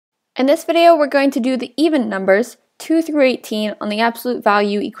In this video, we're going to do the even numbers 2 through 18 on the absolute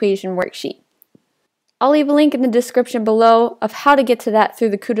value equation worksheet. I'll leave a link in the description below of how to get to that through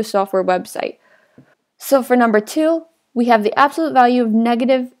the KutaSoftware website. So for number 2, we have the absolute value of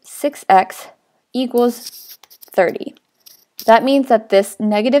negative 6x equals 30. That means that this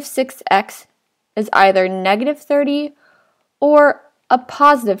negative 6x is either negative 30 or a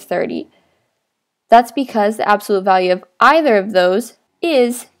positive 30. That's because the absolute value of either of those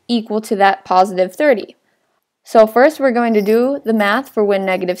is equal to that positive 30. So first we're going to do the math for when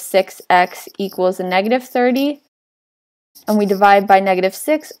negative 6x equals a negative 30, and we divide by negative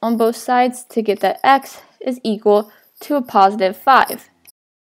 6 on both sides to get that x is equal to a positive 5.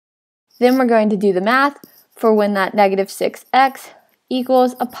 Then we're going to do the math for when that negative 6x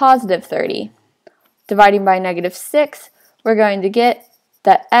equals a positive 30. Dividing by negative 6, we're going to get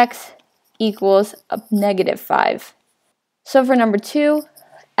that x equals a negative 5. So for number 2,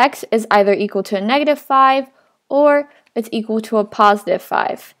 x is either equal to a negative 5 or it's equal to a positive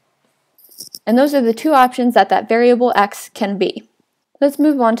 5. And those are the two options that variable x can be. Let's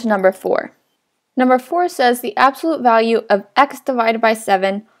move on to number 4. Number 4 says the absolute value of x divided by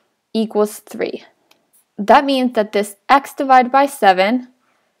 7 equals 3. That means that this x divided by 7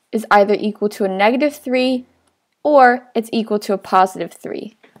 is either equal to a negative 3 or it's equal to a positive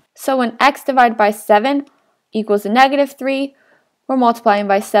 3. So when x divided by 7 equals a negative 3, we're multiplying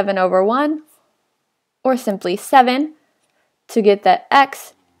by 7 over 1, or simply 7, to get that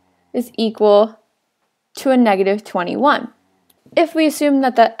x is equal to a negative 21. If we assume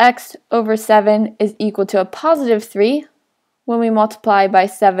that the x over 7 is equal to a positive 3, when we multiply by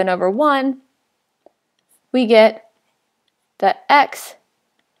 7 over 1, we get that x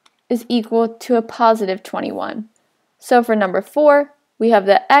is equal to a positive 21. So for number 4, we have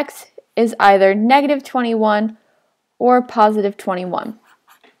that x is either negative 21 or positive 21.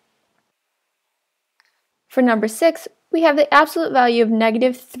 For number 6, we have the absolute value of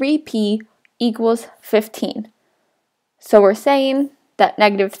negative 3p equals 15. So we're saying that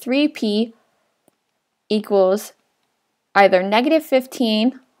negative 3p equals either negative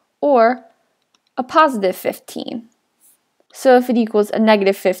 15 or a positive 15. So if it equals a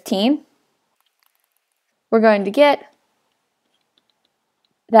negative 15, we're going to get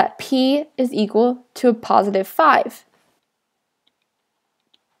that p is equal to a positive 5.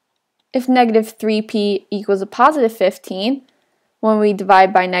 If negative 3p equals a positive 15, when we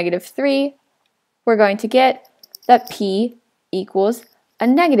divide by negative 3, we're going to get that p equals a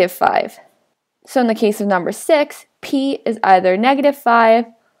negative 5. So in the case of number 6, p is either negative 5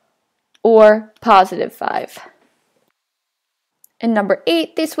 or positive 5. In number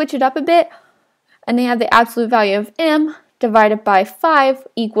 8, they switch it up a bit, and they have the absolute value of m divided by 5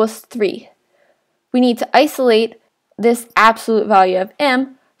 equals 3. We need to isolate this absolute value of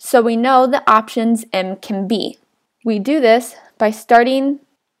m so we know the options m can be. We do this by starting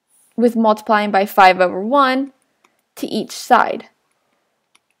with multiplying by 5 over 1 to each side.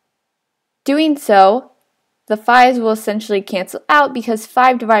 Doing so, the 5's will essentially cancel out because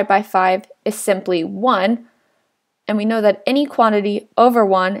 5 divided by 5 is simply 1, and we know that any quantity over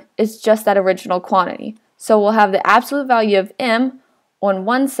 1 is just that original quantity. So we'll have the absolute value of m on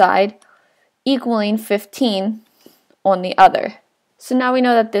one side equaling 15 on the other. So now we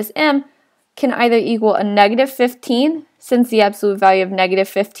know that this m can either equal a negative 15, since the absolute value of negative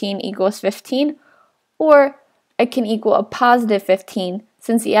 15 equals 15, or it can equal a positive 15,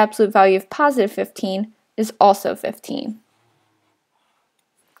 since the absolute value of positive 15 is also 15.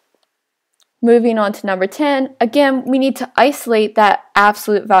 Moving on to number 10, again, we need to isolate that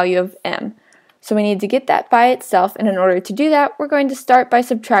absolute value of m. So we need to get that by itself, and in order to do that, we're going to start by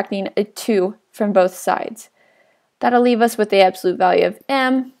subtracting a 2 from both sides. That'll leave us with the absolute value of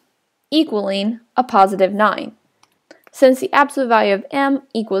m equaling a positive 9. Since the absolute value of m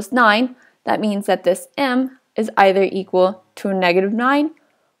equals 9, that means that this m is either equal to a negative 9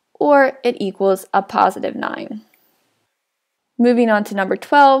 or it equals a positive 9. Moving on to number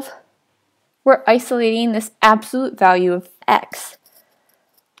 12, we're isolating this absolute value of x.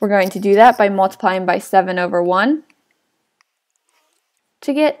 We're going to do that by multiplying by 7 over 1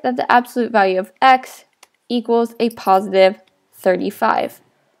 to get that the absolute value of x equals a positive 35.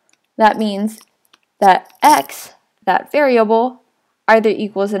 That means that x, that variable, either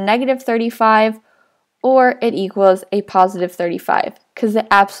equals a negative 35 or it equals a positive 35, because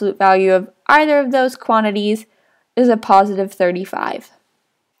the absolute value of either of those quantities is a positive 35.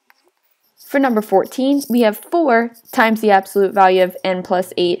 For number 14, we have 4 times the absolute value of n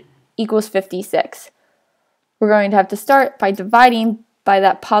plus 8 equals 56. We're going to have to start by dividing by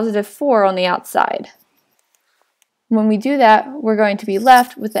that positive 4 on the outside. When we do that, we're going to be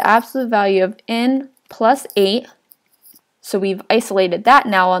left with the absolute value of n plus 8. So we've isolated that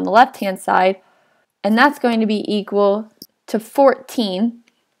now on the left-hand side, and that's going to be equal to 14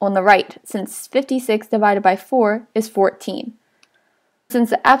 on the right, since 56 divided by 4 is 14. Since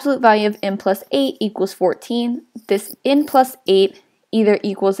the absolute value of n plus 8 equals 14, this n plus 8 either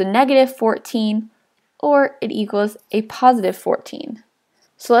equals a negative 14 or it equals a positive 14.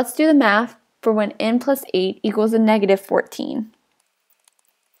 So let's do the math for when n plus 8 equals a negative 14.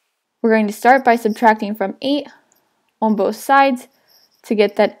 We're going to start by subtracting from 8 on both sides to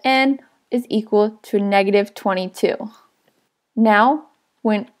get that n is equal to a negative 22. Now,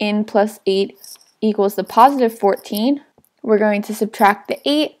 when n plus 8 equals the positive 14, we're going to subtract the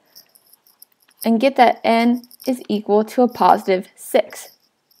 8 and get that n is equal to a positive 6.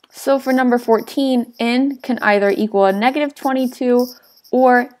 So for number 14, n can either equal a negative 22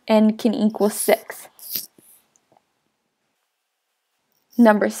 or n can equal 6.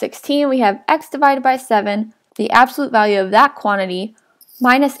 Number 16, we have x divided by 7, the absolute value of that quantity,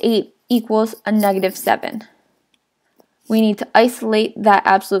 minus 8 equals a negative 7. We need to isolate that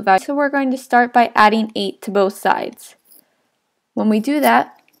absolute value, so we're going to start by adding 8 to both sides. When we do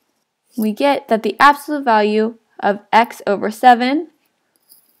that, we get that the absolute value of x over 7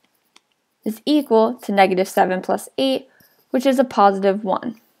 is equal to negative 7 plus 8, which is a positive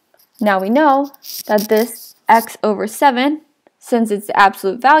 1. Now we know that this x over 7, since it's the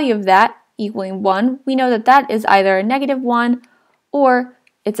absolute value of that equaling 1, we know that that is either a negative 1 or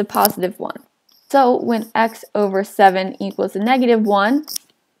it's a positive 1. So when x over 7 equals a negative 1,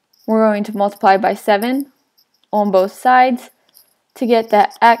 we're going to multiply by 7 on both sides to get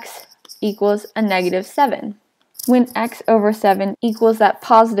that x equals a negative 7. When x over 7 equals that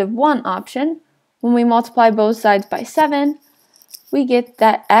positive 1 option, when we multiply both sides by 7, we get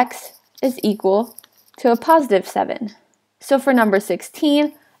that x is equal to a positive 7. So for number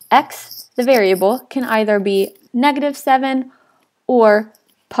 16, x, the variable, can either be negative 7 or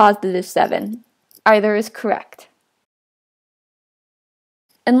positive 7. Either is correct.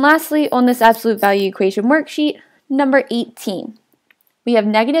 And lastly, on this absolute value equation worksheet, number 18, we have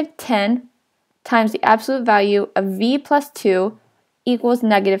negative 10 times the absolute value of v plus 2 equals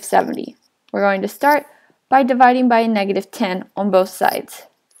negative 70. We're going to start by dividing by a negative 10 on both sides.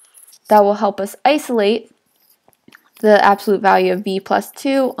 That will help us isolate the absolute value of v plus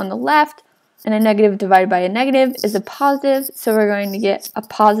 2 on the left, and a negative divided by a negative is a positive, so we're going to get a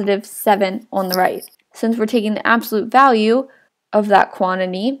positive 7 on the right. Since we're taking the absolute value of that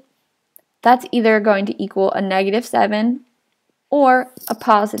quantity, that's either going to equal a negative 7 or a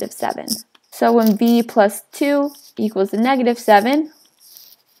positive 7. So when v plus 2 equals a negative 7,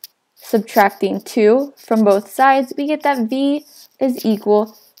 subtracting 2 from both sides, we get that v is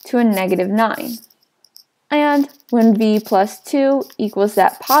equal to a negative 9. And when v plus 2 equals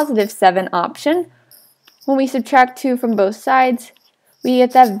that positive 7 option, when we subtract 2 from both sides, we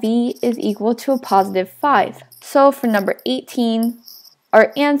get that v is equal to a positive 5. So for number 18,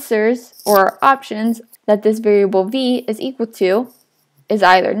 our answers, or our options, that this variable v is equal to is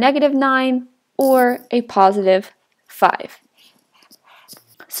either negative 9 or a positive 5.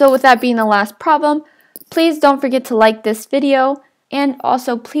 So with that being the last problem, please don't forget to like this video, and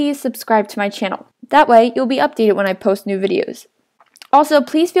also please subscribe to my channel. That way you'll be updated when I post new videos. Also,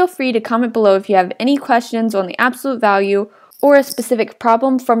 please feel free to comment below if you have any questions on the absolute value or a specific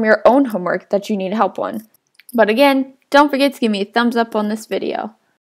problem from your own homework that you need help on. But again, don't forget to give me a thumbs up on this video.